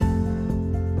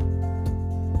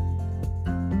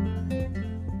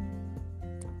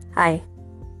Hi,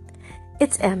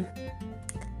 it's Em.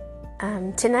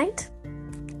 Tonight,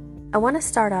 I want to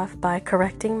start off by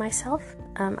correcting myself.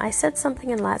 I said something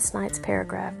in last night's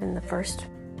paragraph in the first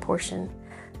portion,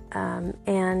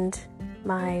 and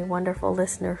my wonderful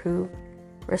listener who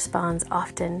responds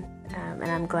often,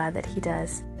 and I'm glad that he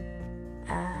does,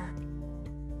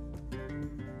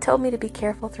 told me to be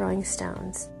careful throwing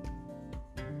stones.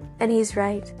 And he's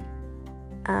right.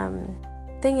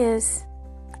 Thing is,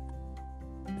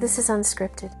 this is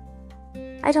unscripted.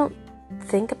 I don't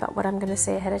think about what I'm going to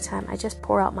say ahead of time. I just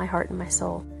pour out my heart and my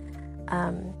soul.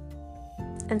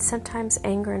 And sometimes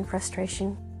anger and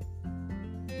frustration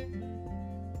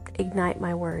ignite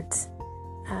my words.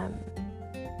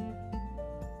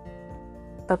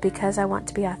 But because I want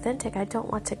to be authentic, I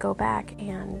don't want to go back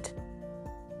and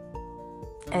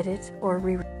edit or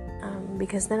rewrite,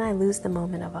 because then I lose the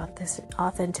moment of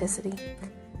authenticity.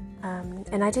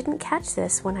 And I didn't catch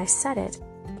this when I said it,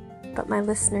 but my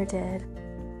listener did.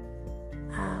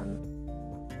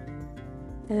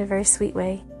 In a very sweet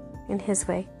way, in his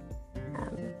way.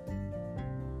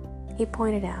 He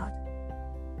pointed out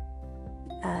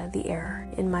the error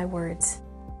in my words,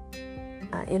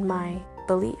 in my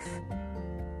belief.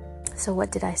 So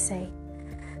what did I say?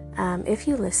 If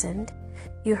you listened,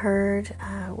 you heard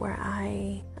where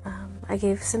I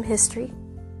gave some history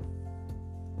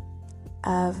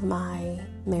of my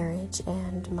marriage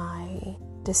and my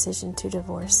decision to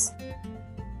divorce.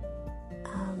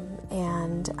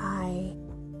 And I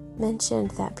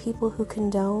mentioned that people who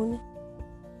condone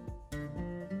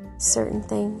certain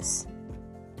things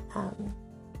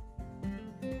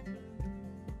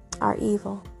are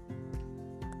evil.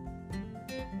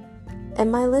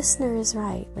 And my listener is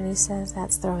right when he says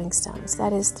that's throwing stones.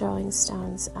 That is throwing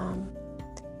stones.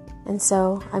 And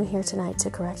so I'm here tonight to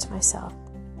correct myself.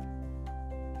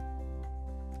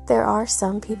 There are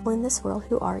some people in this world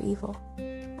who are evil.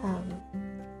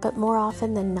 But more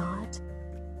often than not,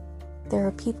 there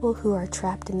are people who are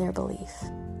trapped in their belief.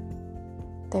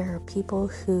 There are people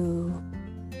who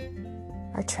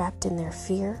are trapped in their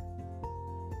fear,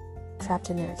 trapped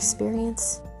in their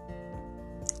experience.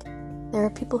 There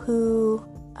are people who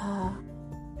are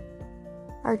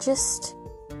just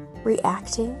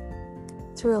reacting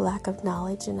through a lack of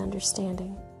knowledge and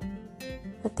understanding.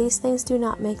 But these things do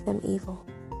not make them evil.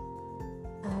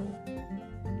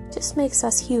 Just makes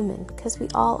us human, because we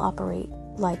all operate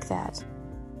like that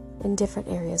in different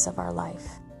areas of our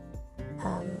life.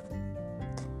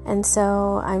 And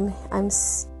so I'm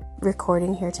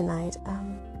recording here tonight,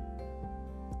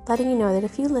 letting you know that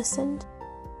if you listened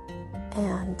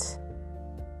and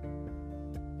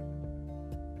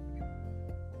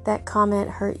that comment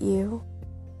hurt you,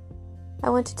 I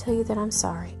want to tell you that I'm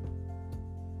sorry.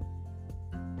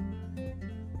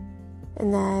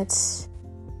 And that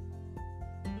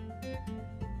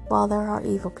while there are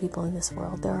evil people in this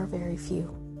world, there are very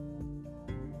few.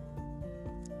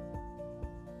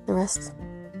 The rest,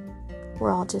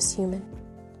 we're all just human.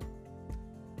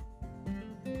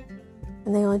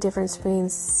 And the only difference between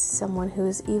someone who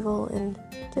is evil and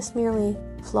just merely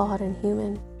flawed and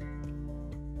human,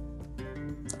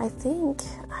 I think,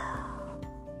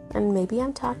 and maybe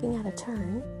I'm talking out of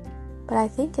turn, but I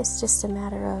think it's just a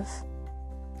matter of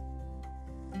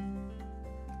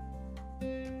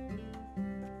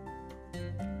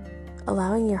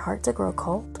allowing your heart to grow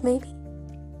cold, maybe.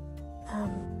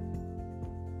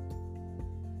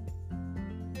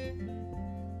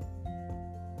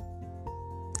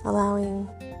 Allowing,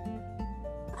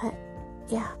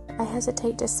 I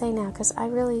hesitate to say now because I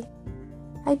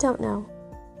don't know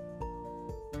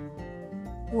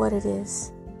what it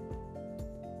is.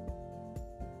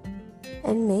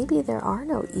 And maybe there are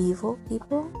no evil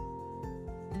people.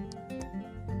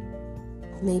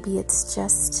 Maybe it's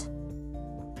just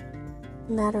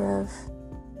a matter of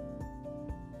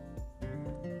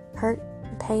hurt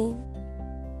and pain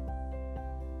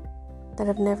that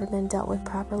have never been dealt with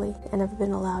properly and have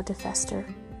been allowed to fester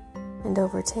and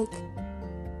overtake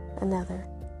another.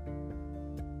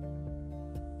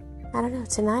 I don't know.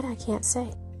 Tonight I can't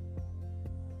say,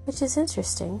 which is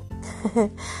interesting.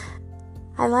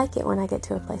 I like it when I get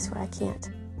to a place where I can't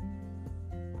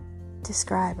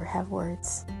describe or have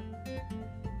words.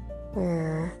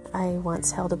 Where I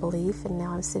once held a belief and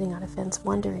now I'm sitting on a fence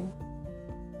wondering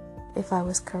if I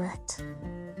was correct.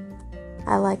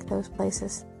 I like those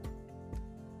places.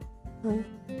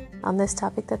 On this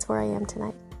topic, that's where I am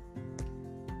tonight.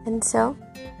 And so,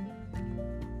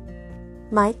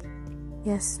 Mike,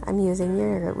 yes, I'm using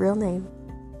your real name.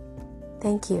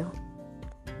 Thank you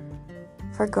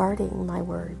for guarding my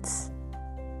words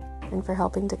and for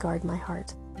helping to guard my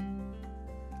heart.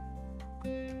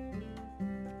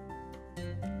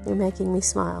 You're making me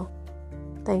smile.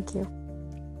 Thank you.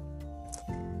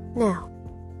 Now,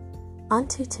 on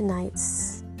to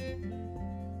tonight's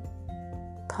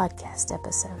podcast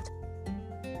episode.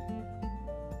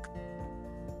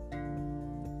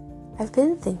 I've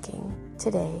been thinking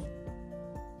today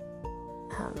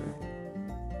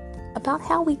about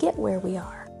how we get where we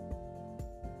are,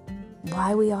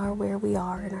 why we are where we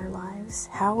are in our lives,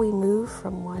 how we move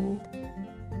from one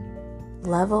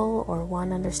level or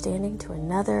one understanding to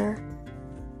another.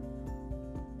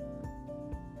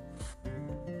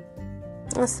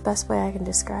 That's the best way I can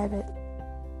describe it.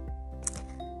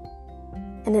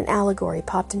 And an allegory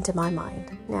popped into my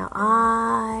mind. Now,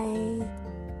 I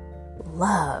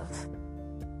love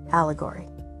allegory.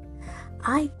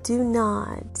 I do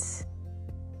not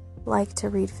like to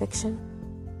read fiction.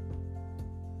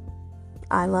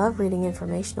 I love reading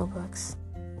informational books.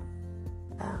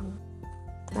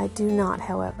 I do not,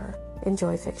 however,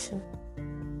 enjoy fiction.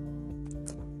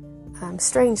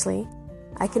 Strangely,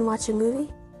 I can watch a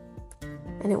movie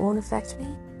and it won't affect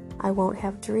me. I won't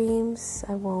have dreams.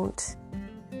 I won't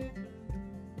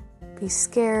be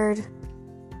scared.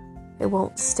 It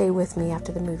won't stay with me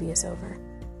after the movie is over.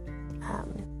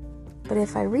 But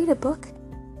if I read a book,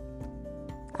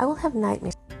 I will have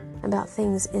nightmares about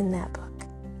things in that book.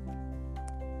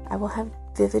 I will have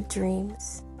vivid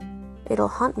dreams. It'll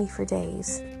haunt me for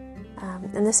days.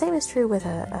 And the same is true with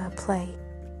a play.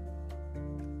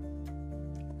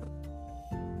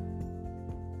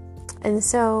 And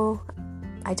so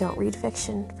I don't read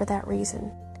fiction for that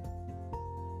reason.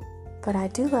 But I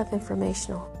do love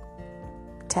informational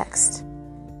text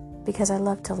because I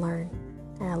love to learn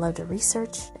and I love to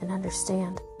research and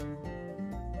understand.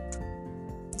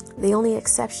 The only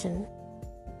exception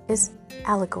is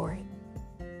allegory.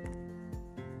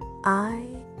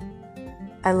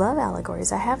 I love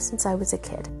allegories. I have since I was a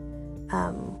kid.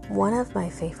 One of my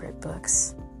favorite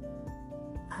books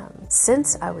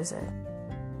since I was a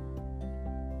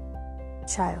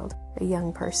child, a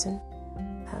young person,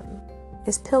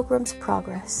 is Pilgrim's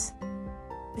Progress,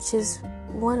 which is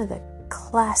one of the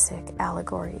classic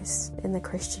allegories in the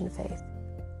Christian faith.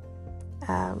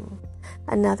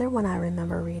 Another one I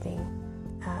remember reading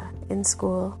in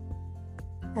school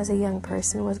as a young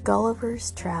person was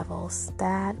Gulliver's Travels.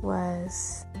 That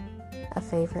was a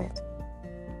favorite.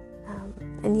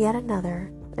 And yet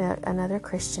another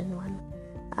Christian one,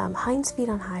 Hind's Feet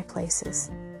on High Places.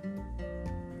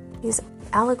 These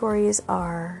allegories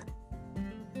are,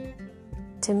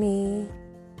 to me,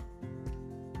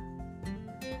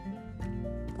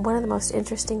 one of the most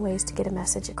interesting ways to get a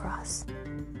message across.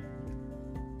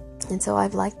 And so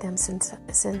I've liked them since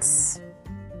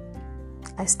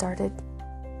I started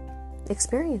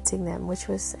experiencing them, which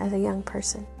was as a young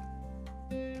person.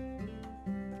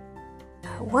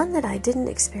 One that I didn't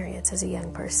experience as a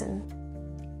young person,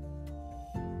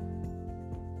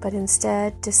 but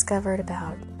instead discovered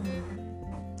about,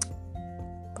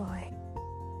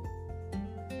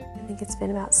 I think it's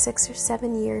been about 6 or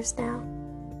 7 years now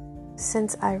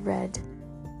since I read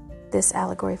this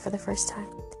allegory for the first time,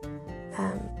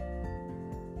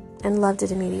 and loved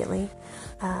it immediately.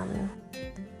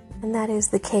 And that is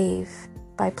The Cave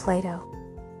by Plato.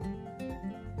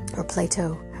 Or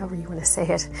Plato, however you want to say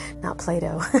it, not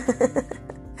Plato.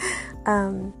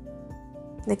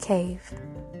 The Cave.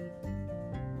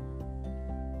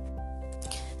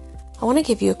 I want to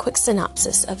give you a quick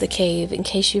synopsis of The Cave in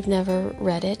case you've never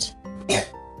read it.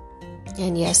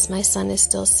 And yes, my son is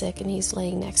still sick and he's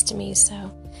laying next to me,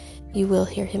 so you will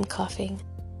hear him coughing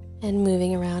and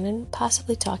moving around and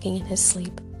possibly talking in his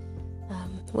sleep.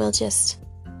 We'll just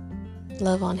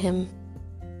love on him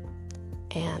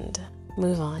and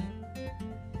move on.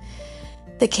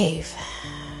 The Cave.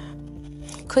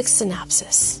 Quick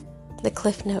synopsis. The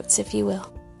Cliff Notes, if you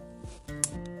will.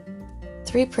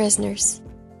 3 prisoners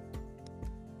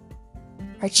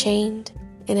are chained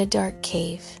in a dark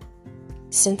cave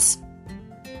since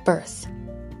birth.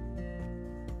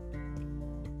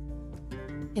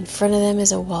 In front of them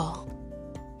is a wall.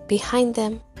 Behind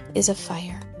them is a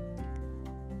fire.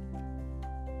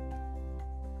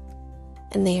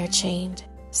 And they are chained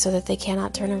so that they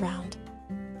cannot turn around.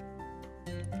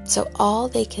 So all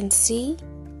they can see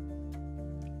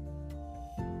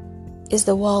is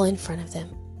the wall in front of them.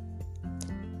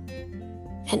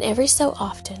 And every so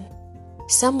often,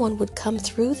 someone would come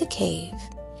through the cave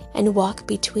and walk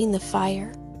between the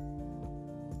fire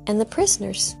and the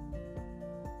prisoners.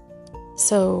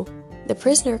 So the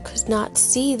prisoner could not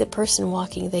see the person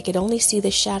walking. They could only see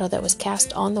the shadow that was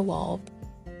cast on the wall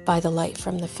by the light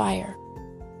from the fire.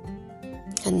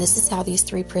 And this is how these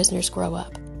 3 prisoners grow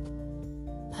up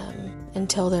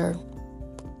until they're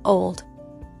old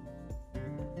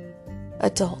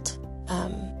adult.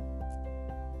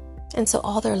 And so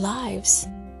all their lives,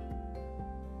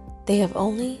 they have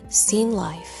only seen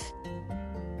life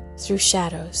through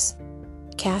shadows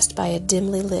cast by a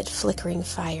dimly lit, flickering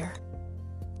fire.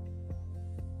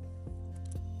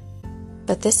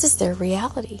 But this is their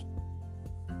reality.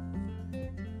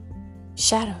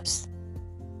 Shadows.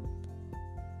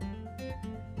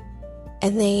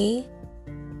 And they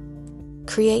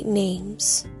create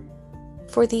names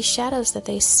for these shadows that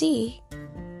they see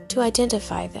to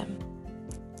identify them.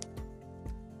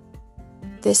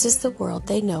 This is the world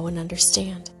they know and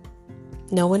understand.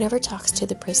 No one ever talks to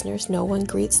the prisoners. No one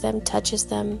greets them, touches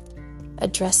them,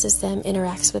 addresses them,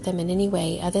 interacts with them in any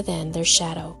way other than their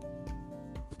shadow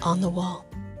on the wall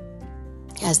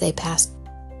as they pass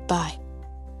by.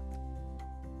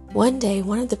 One day,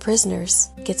 one of the prisoners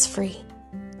gets free.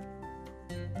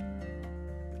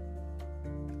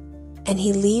 And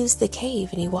he leaves the cave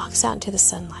and he walks out into the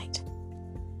sunlight.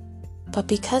 But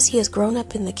because he has grown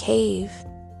up in the cave,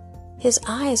 his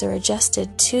eyes are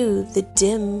adjusted to the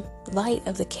dim light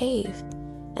of the cave,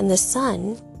 and the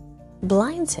sun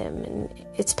blinds him, and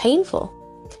it's painful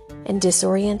and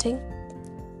disorienting.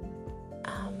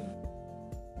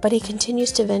 But he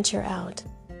continues to venture out,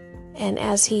 and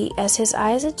as his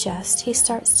eyes adjust, he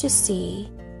starts to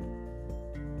see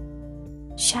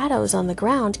shadows on the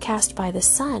ground cast by the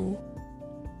sun,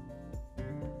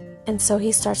 and so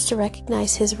he starts to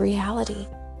recognize his reality.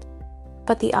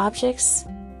 But the objects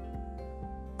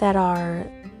that are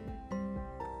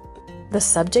the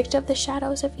subject of the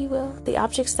shadows, if you will, the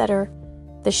objects that are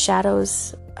the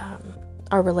shadows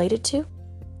are related to,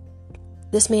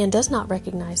 this man does not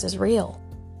recognize as real.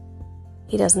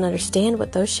 He doesn't understand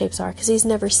what those shapes are because he's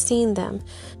never seen them.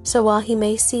 So while he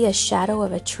may see a shadow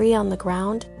of a tree on the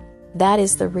ground, that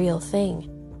is the real thing,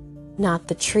 not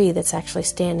the tree that's actually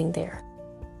standing there,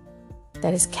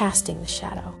 that is casting the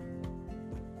shadow.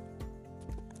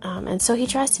 And so he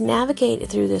tries to navigate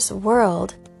through this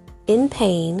world in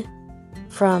pain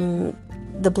from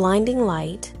the blinding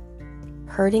light,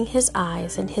 hurting his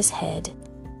eyes and his head,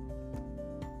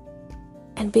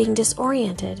 and being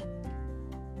disoriented,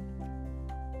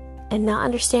 and not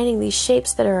understanding these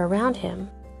shapes that are around him.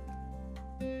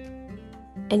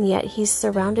 And yet he's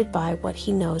surrounded by what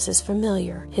he knows is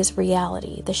familiar, his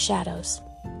reality, the shadows.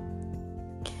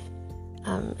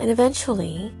 And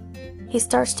eventually, he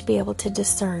starts to be able to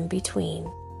discern between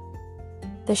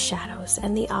the shadows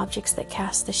and the objects that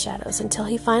cast the shadows until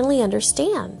he finally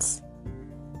understands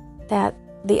that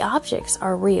the objects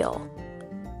are real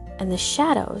and the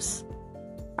shadows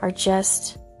are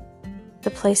just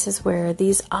the places where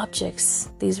these objects,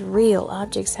 these real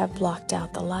objects, have blocked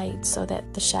out the light so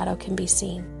that the shadow can be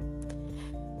seen.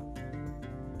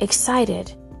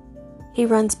 Excited, he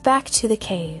runs back to the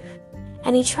cave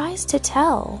and he tries to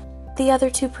tell the other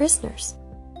two prisoners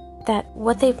that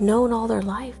what they've known all their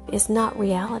life is not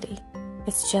reality.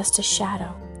 It's just a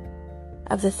shadow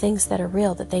of the things that are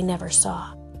real that they never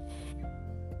saw.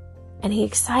 And he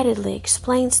excitedly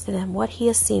explains to them what he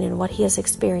has seen and what he has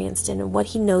experienced and what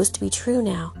he knows to be true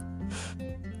now.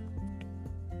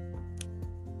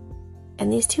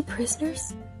 And these two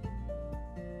prisoners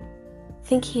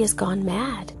think he has gone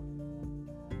mad.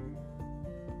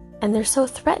 And they're so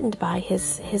threatened by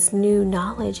his new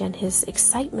knowledge and his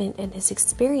excitement and his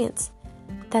experience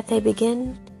that they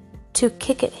begin to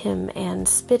kick at him and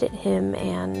spit at him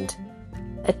and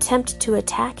attempt to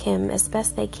attack him as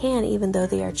best they can, even though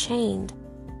they are chained.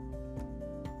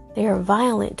 They are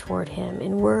violent toward him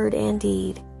in word and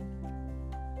deed,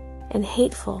 and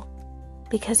hateful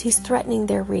because he's threatening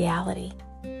their reality.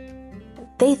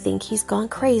 They think he's gone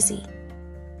crazy.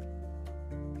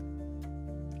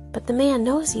 But the man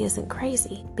knows he isn't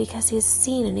crazy because he's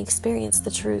seen and experienced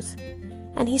the truth,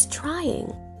 and he's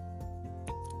trying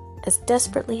as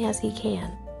desperately as he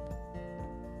can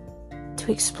to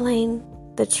explain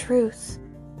the truth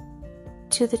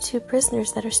to the two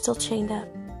prisoners that are still chained up.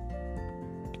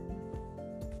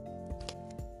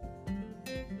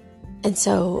 And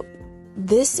so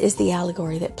this is the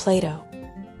allegory that Plato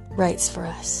writes for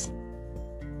us.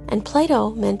 And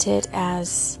Plato meant it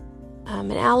as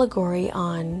an allegory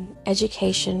on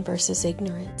education versus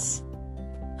ignorance,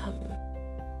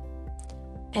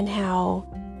 and how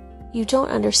you don't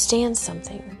understand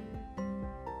something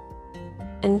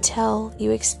until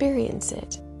you experience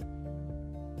it.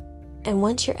 And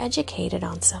once you're educated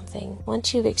on something,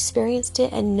 once you've experienced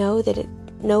it and know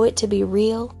it to be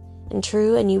real and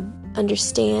true, and you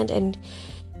understand, and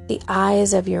the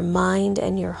eyes of your mind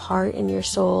and your heart and your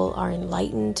soul are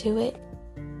enlightened to it,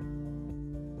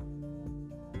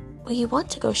 well, you want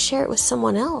to go share it with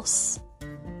someone else.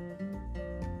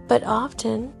 But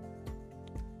often,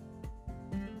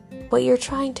 what you're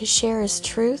trying to share as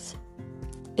truth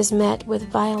is met with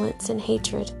violence and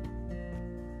hatred,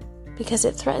 because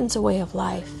it threatens a way of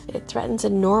life. It threatens a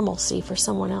normalcy for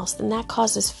someone else, and that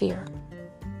causes fear.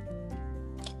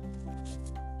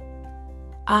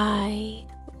 I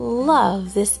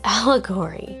love this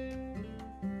allegory.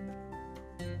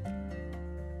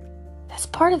 That's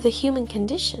part of the human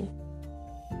condition.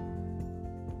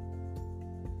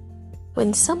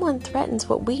 When someone threatens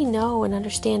what we know and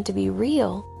understand to be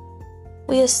real,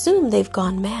 we assume they've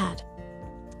gone mad,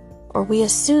 or we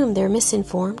assume they're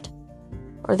misinformed,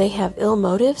 or they have ill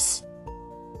motives.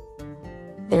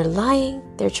 They're lying,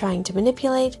 they're trying to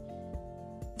manipulate,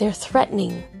 they're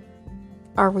threatening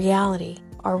our reality,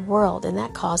 our world, and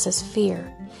that causes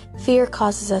fear. Fear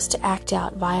causes us to act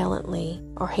out violently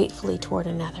or hatefully toward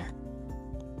another.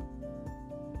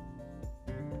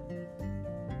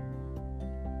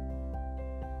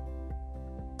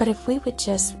 But if we would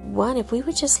just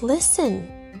listen,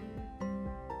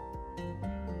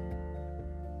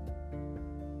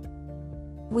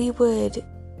 we would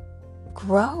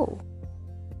grow.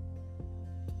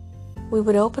 We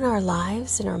would open our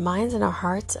lives and our minds and our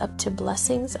hearts up to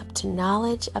blessings, up to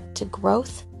knowledge, up to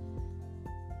growth.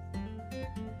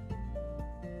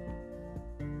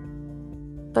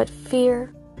 But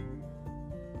fear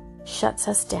shuts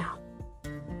us down.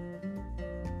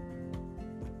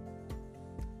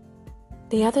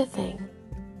 The other thing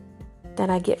that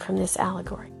I get from this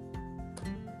allegory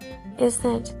is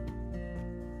that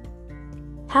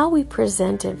how we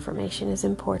present information is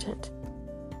important.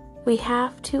 We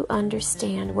have to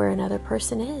understand where another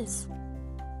person is.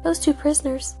 Those two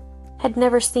prisoners had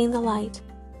never seen the light.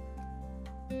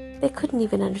 They couldn't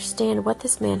even understand what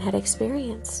this man had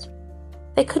experienced.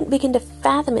 They couldn't begin to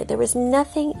fathom it. There was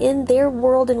nothing in their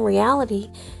world and reality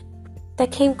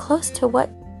that came close to what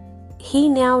he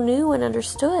now knew and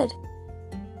understood.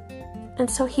 And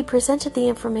so he presented the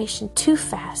information too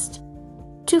fast,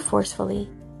 too forcefully,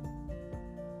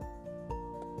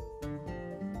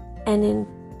 and in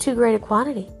too great a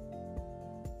quantity.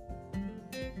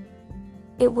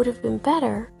 It would have been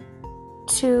better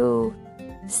to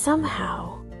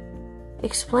somehow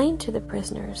explain to the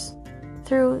prisoners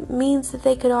through means that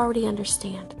they could already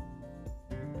understand.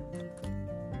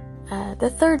 The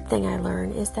third thing I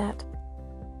learned is that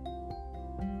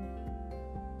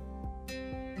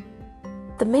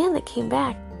the man that came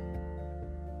back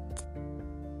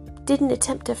didn't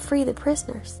attempt to free the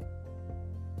prisoners.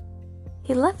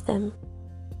 He left them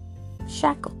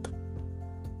shackled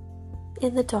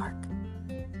in the dark,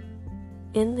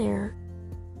 in their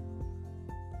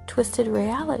twisted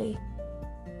reality,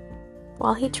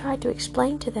 while he tried to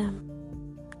explain to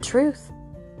them truth.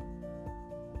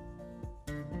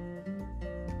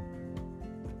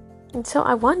 And so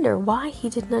I wonder why he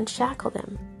didn't unshackle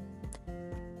them.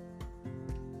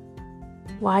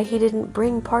 Why he didn't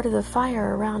bring part of the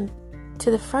fire around to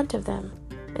the front of them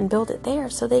and build it there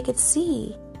so they could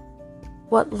see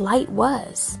what light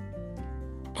was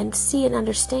and see and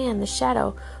understand the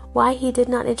shadow. Why he did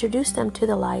not introduce them to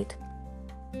the light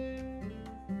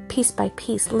piece by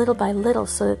piece, little by little,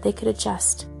 so that they could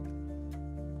adjust.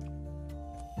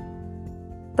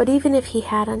 But even if he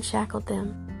had unshackled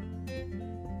them,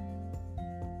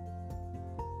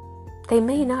 they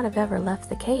may not have ever left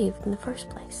the cave in the first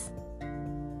place.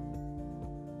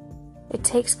 It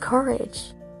takes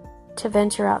courage to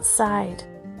venture outside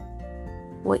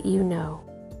what you know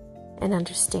and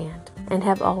understand and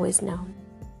have always known.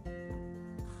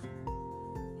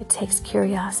 It takes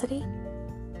curiosity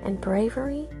and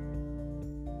bravery.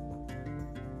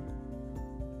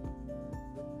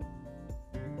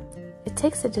 It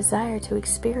takes a desire to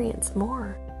experience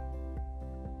more,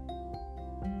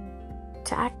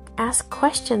 to ask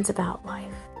questions about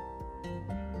life,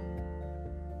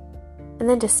 and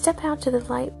then to step out to the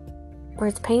light where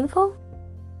it's painful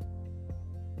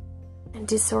and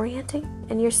disorienting,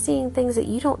 and you're seeing things that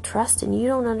you don't trust and you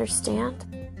don't understand.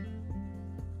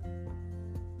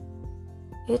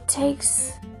 It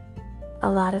takes a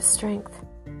lot of strength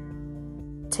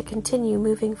to continue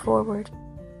moving forward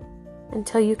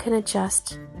until you can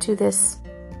adjust to this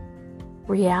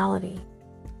reality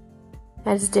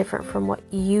that is different from what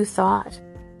you thought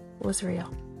was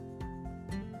real.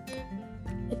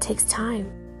 It takes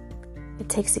time. It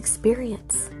takes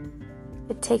experience.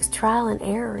 It takes trial and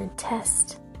error and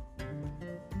test.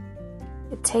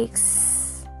 It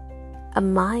takes a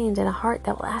mind and a heart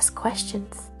that will ask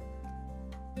questions.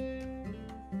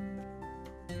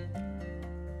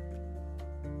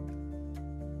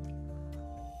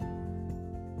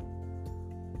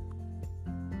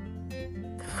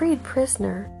 The freed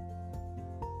prisoner,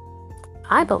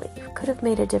 I believe, could have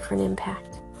made a different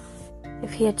impact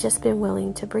if he had just been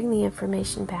willing to bring the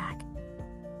information back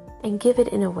and give it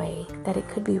in a way that it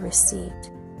could be received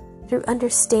through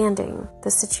understanding the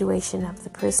situation of the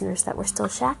prisoners that were still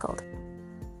shackled,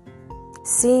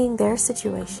 seeing their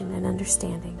situation and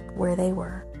understanding where they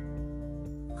were,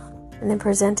 and then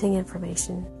presenting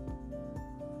information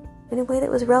in a way that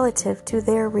was relative to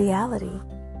their reality,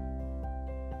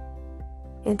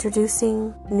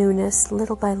 introducing newness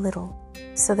little by little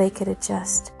so they could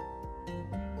adjust,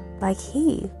 like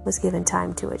he was given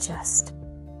time to adjust.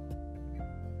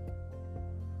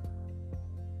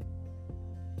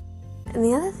 And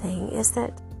the other thing is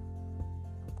that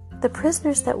the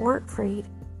prisoners that weren't freed,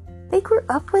 they grew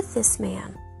up with this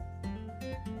man.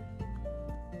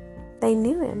 They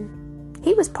knew him.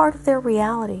 He was part of their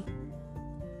reality.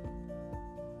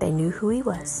 They knew who he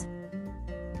was.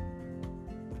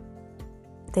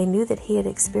 They knew that he had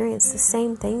experienced the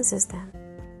same things as them.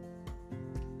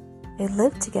 They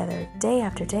lived together day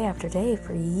after day after day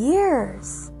for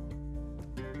years.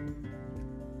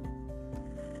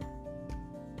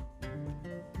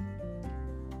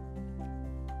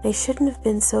 They shouldn't have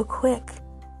been so quick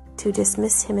to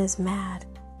dismiss him as mad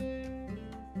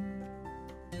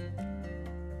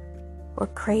or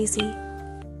crazy.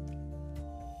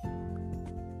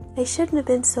 They shouldn't have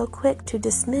been so quick to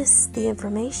dismiss the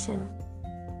information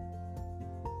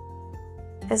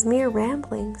as mere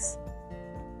ramblings.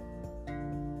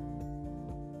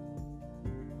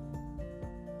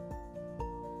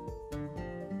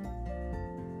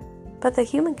 But the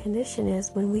human condition is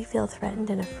when we feel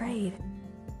threatened and afraid,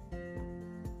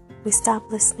 we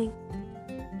stop listening.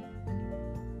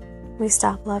 We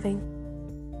stop loving.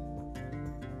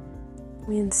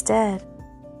 We instead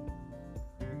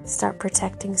start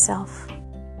protecting self.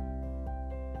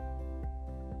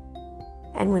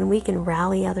 And when we can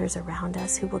rally others around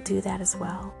us who will do that as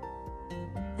well,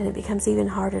 then it becomes even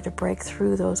harder to break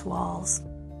through those walls.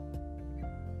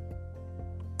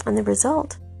 And the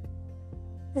result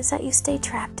is that you stay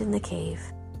trapped in the cave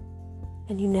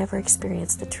and you never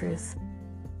experience the truth.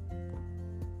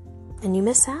 And you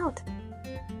miss out.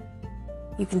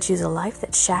 You can choose a life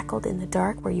that's shackled in the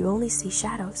dark where you only see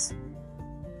shadows.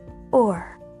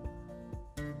 Or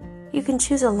you can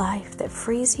choose a life that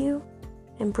frees you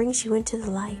and brings you into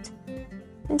the light.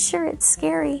 And sure, it's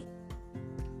scary,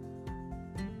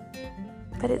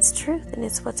 but it's truth and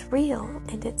it's what's real,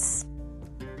 and it's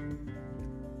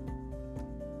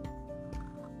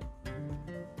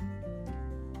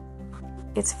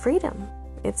freedom.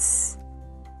 It's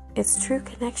true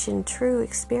connection, true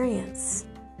experience,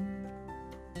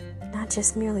 not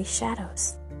just merely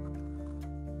shadows.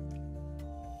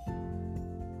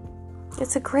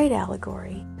 It's a great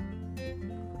allegory,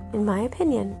 in my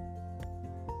opinion,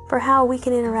 for how we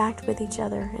can interact with each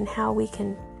other and how we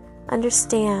can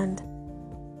understand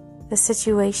the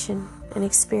situation and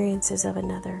experiences of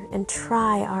another and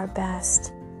try our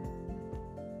best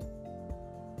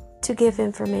to give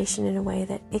information in a way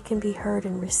that it can be heard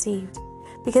and received.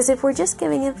 Because if we're just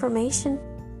giving information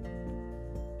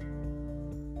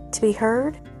to be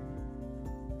heard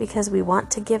because we want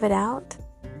to give it out,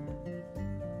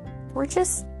 we're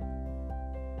just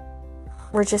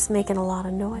making a lot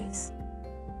of noise.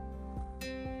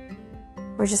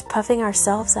 We're just puffing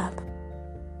ourselves up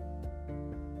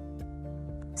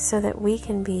so that we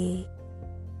can be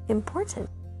important.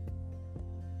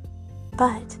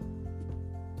 But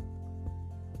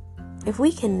if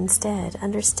we can instead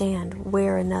understand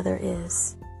where another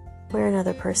is, where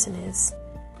another person is,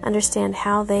 understand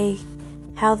how they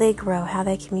grow, how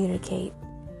they communicate,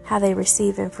 how they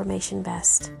receive information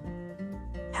best,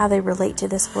 how they relate to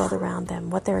this world around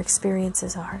them, what their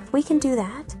experiences are. If we can do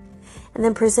that, and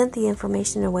then present the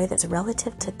information in a way that's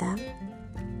relative to them,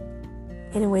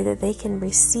 in a way that they can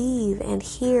receive and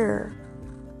hear,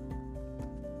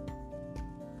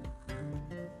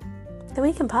 then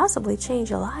we can possibly change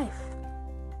a life.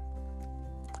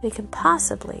 We can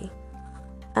possibly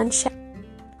unshackle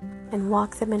and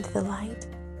walk them into the light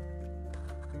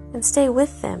and stay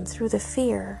with them through the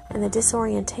fear and the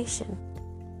disorientation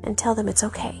and tell them it's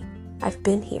okay. I've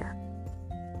been here.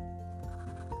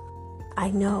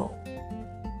 I know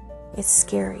it's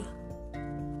scary,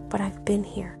 but I've been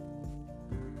here.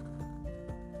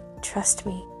 Trust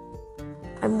me.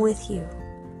 I'm with you.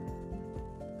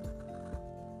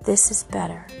 This is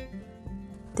better.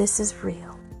 This is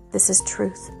real. This is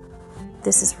truth.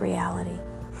 This is reality.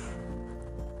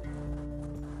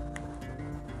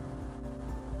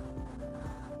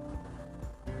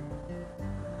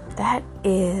 That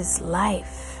is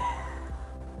life.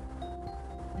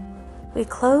 We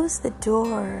close the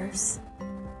doors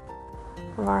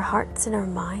of our hearts and our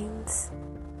minds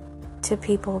to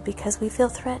people because we feel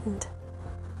threatened.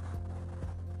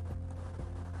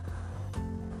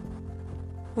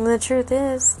 And the truth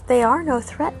is, they are no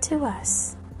threat to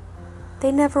us.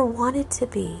 They never wanted to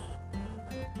be.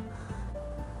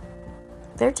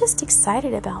 They're just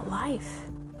excited about life.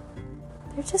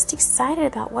 They're just excited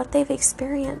about what they've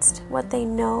experienced, what they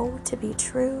know to be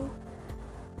true.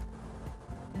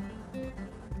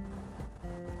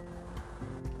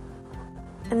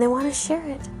 And they want to share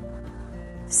it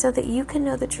so that you can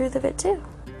know the truth of it too.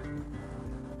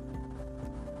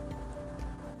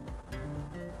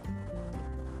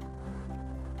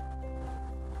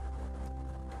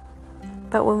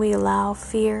 But when we allow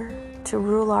fear to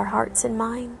rule our hearts and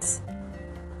minds,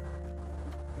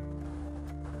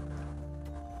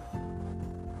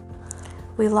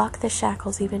 we lock the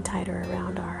shackles even tighter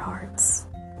around our hearts.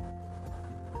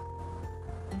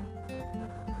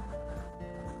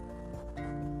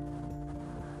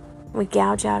 We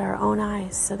gouge out our own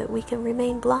eyes so that we can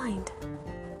remain blind.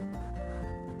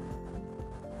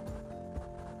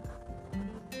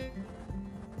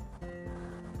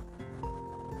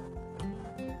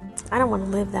 I don't want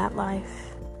to live that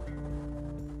life.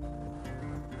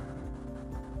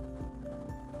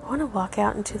 I want to walk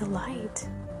out into the light.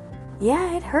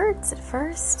 Yeah, it hurts at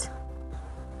first.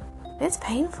 It's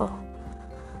painful.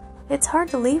 It's hard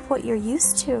to leave what you're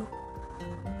used to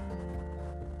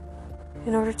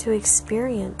in order to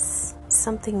experience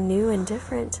something new and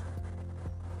different.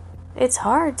 It's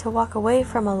hard to walk away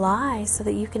from a lie so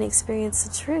that you can experience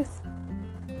the truth.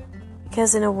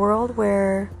 Because in a world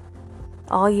where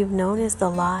all you've known is the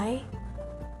lie,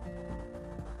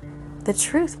 the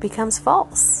truth becomes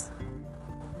false,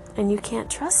 and you can't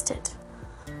trust it.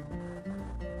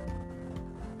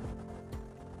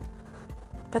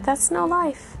 But that's no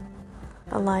life,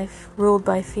 a life ruled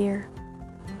by fear.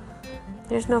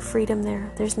 There's no freedom there.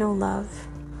 There's no love.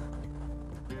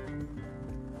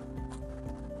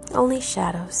 Only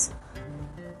shadows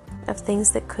of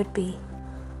things that could be.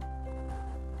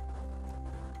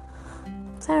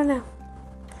 So I don't know.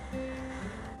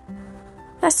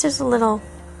 That's just a little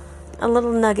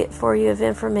nugget for you of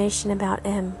information about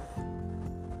M.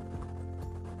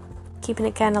 Keeping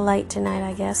it kind of light tonight,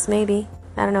 I guess. Maybe.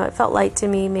 I don't know. It felt light to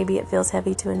me. Maybe it feels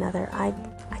heavy to another. I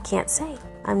can't say.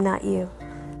 I'm not you.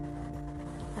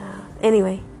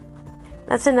 Anyway,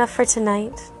 that's enough for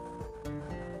tonight.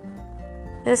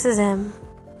 This is M,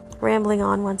 rambling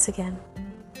on once again.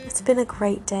 It's been a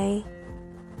great day,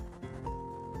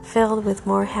 filled with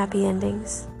more happy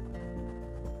endings.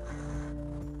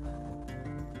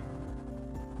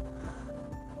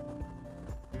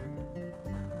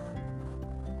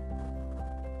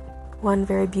 One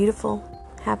very beautiful,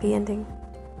 happy ending.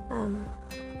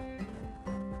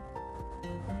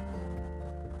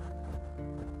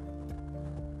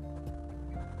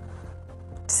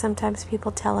 Sometimes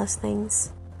people tell us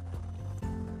things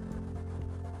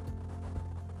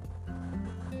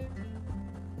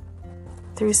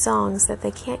through songs that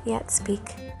they can't yet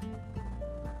speak,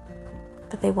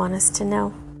 but they want us to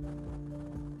know.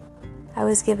 I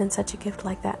was given such a gift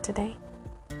like that today.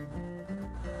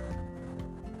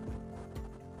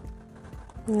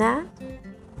 And that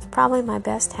is probably my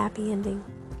best happy ending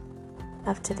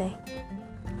of today.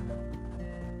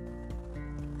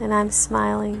 And I'm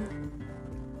smiling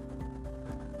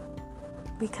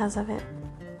because of it.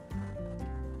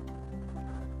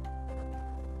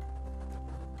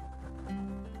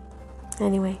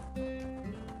 Anyway,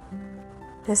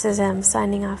 this is M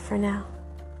signing off for now.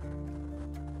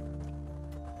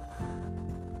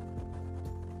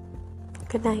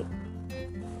 Good night.